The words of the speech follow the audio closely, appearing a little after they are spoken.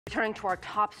Turning to our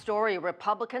top story,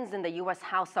 Republicans in the U.S.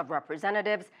 House of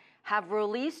Representatives have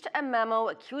released a memo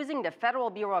accusing the Federal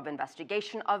Bureau of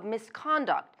Investigation of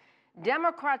misconduct.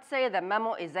 Democrats say the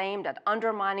memo is aimed at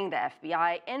undermining the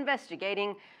FBI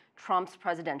investigating Trump's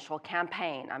presidential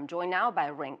campaign. I'm joined now by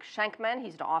Rick Shenkman.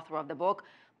 He's the author of the book,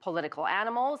 Political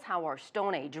Animals: How Our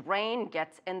Stone Age Brain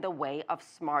Gets in the Way of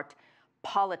Smart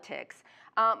Politics.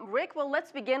 Rick, well,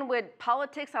 let's begin with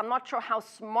politics. I'm not sure how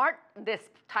smart this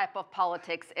type of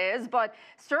politics is, but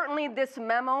certainly this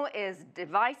memo is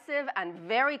divisive and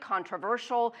very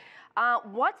controversial.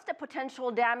 What's the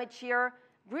potential damage here?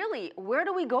 Really, where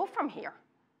do we go from here?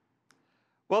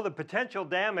 Well, the potential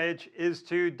damage is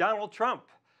to Donald Trump.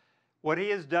 What he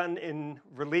has done in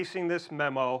releasing this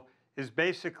memo is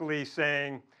basically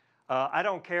saying, I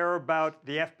don't care about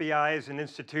the FBI as an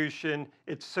institution.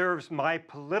 It serves my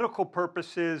political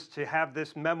purposes to have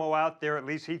this memo out there. At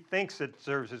least he thinks it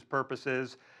serves his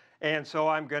purposes. And so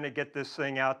I'm going to get this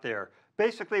thing out there.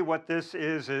 Basically what this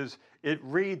is it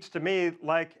reads to me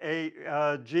like a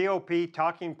GOP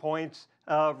talking points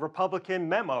Republican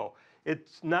memo.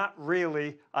 It's not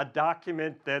really a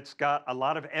document that's got a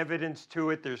lot of evidence to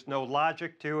it. There's no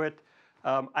logic to it.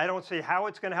 I don't see how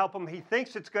it's going to help him. He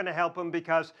thinks it's going to help him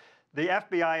because the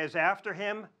FBI is after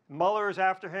him, Mueller is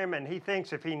after him, and he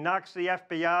thinks if he knocks the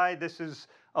FBI, this is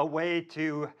a way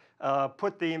to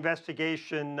put the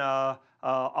investigation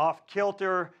off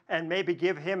kilter and maybe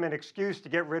give him an excuse to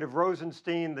get rid of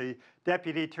Rosenstein, the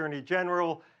Deputy Attorney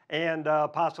General, and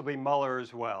possibly Mueller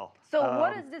as well. So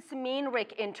what does this mean,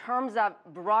 Rick, in terms of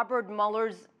Robert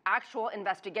Mueller's actual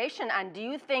investigation? And do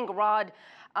you think Rod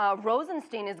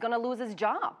Rosenstein is going to lose his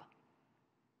job?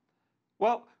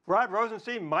 Well, Rod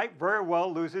Rosenstein might very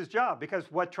well lose his job because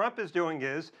what Trump is doing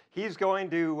is he's going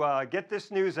to get this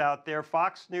news out there.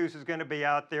 Fox News is going to be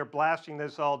out there blasting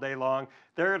this all day long.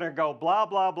 They're going to go blah,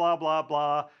 blah, blah, blah,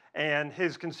 blah. And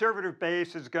his conservative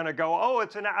base is going to go, oh,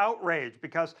 it's an outrage,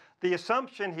 because the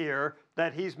assumption here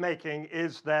that he's making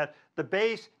is that the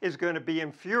base is going to be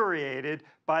infuriated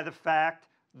by the fact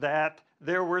that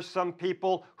there were some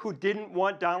people who didn't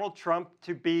want Donald Trump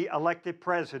to be elected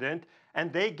president,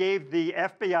 and they gave the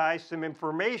FBI some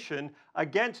information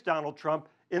against Donald Trump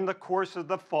in the course of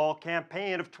the fall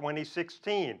campaign of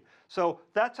 2016. So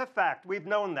that's a fact. We've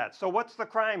known that. So what's the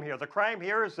crime here? The crime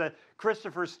here is that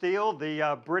Christopher Steele,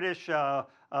 the British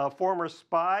former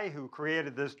spy who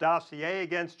created this dossier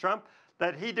against Trump,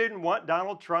 that he didn't want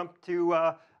Donald Trump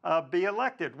to be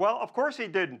elected. Well, of course he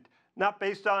didn't. Not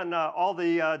based on all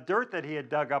the dirt that he had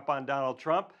dug up on Donald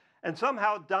Trump. And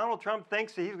somehow Donald Trump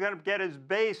thinks that he's going to get his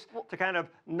base to kind of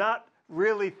not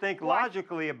really think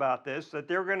logically about this, that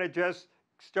they're going to just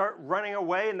start running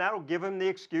away, and that'll give him the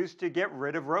excuse to get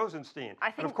rid of Rosenstein.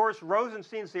 And of course,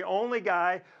 Rosenstein's the only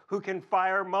guy who can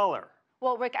fire Mueller.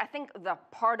 Well, Rick, I think the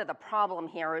part of the problem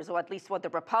here is, or at least what the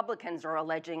Republicans are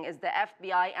alleging, is the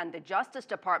FBI and the Justice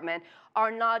Department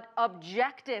are not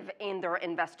objective in their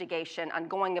investigation and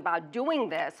going about doing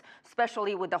this,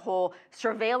 especially with the whole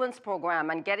surveillance program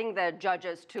and getting the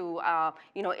judges to,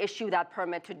 issue that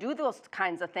permit to do those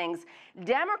kinds of things.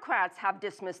 Democrats have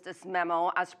dismissed this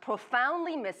memo as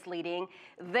profoundly misleading.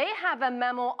 They have a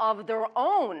memo of their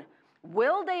own.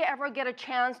 Will they ever get a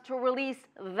chance to release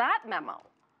that memo?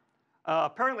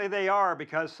 Apparently they are,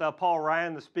 because Paul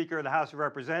Ryan, the Speaker of the House of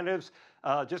Representatives,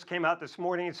 just came out this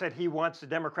morning and said he wants the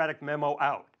Democratic memo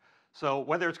out. So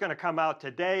whether it's going to come out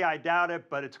today, I doubt it,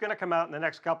 but it's going to come out in the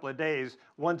next couple of days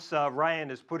once Ryan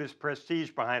has put his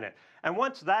prestige behind it. And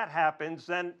once that happens,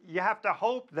 then you have to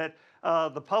hope that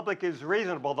the public is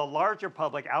reasonable, the larger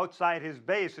public outside his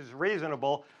base is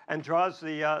reasonable and draws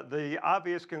the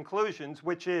obvious conclusions,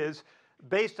 which is,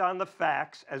 based on the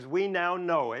facts as we now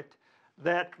know it,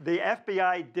 that the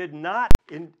FBI did not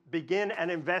begin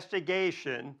an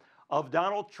investigation of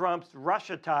Donald Trump's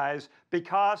Russia ties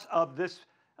because of this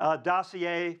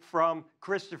dossier from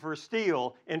Christopher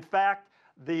Steele. In fact,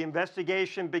 the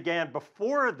investigation began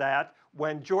before that,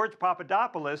 when George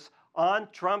Papadopoulos, on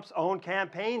Trump's own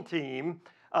campaign team,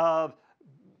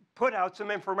 put out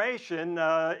some information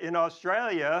in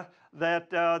Australia that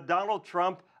Donald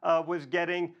Trump was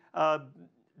getting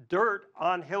dirt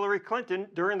on Hillary Clinton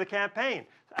during the campaign.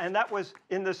 And that was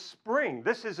in the spring.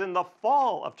 This is in the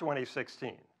fall of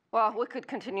 2016. Well, we could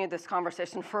continue this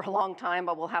conversation for a long time,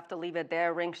 but we'll have to leave it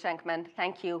there. Rick Shenkman,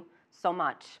 thank you so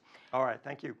much. All right,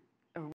 thank you.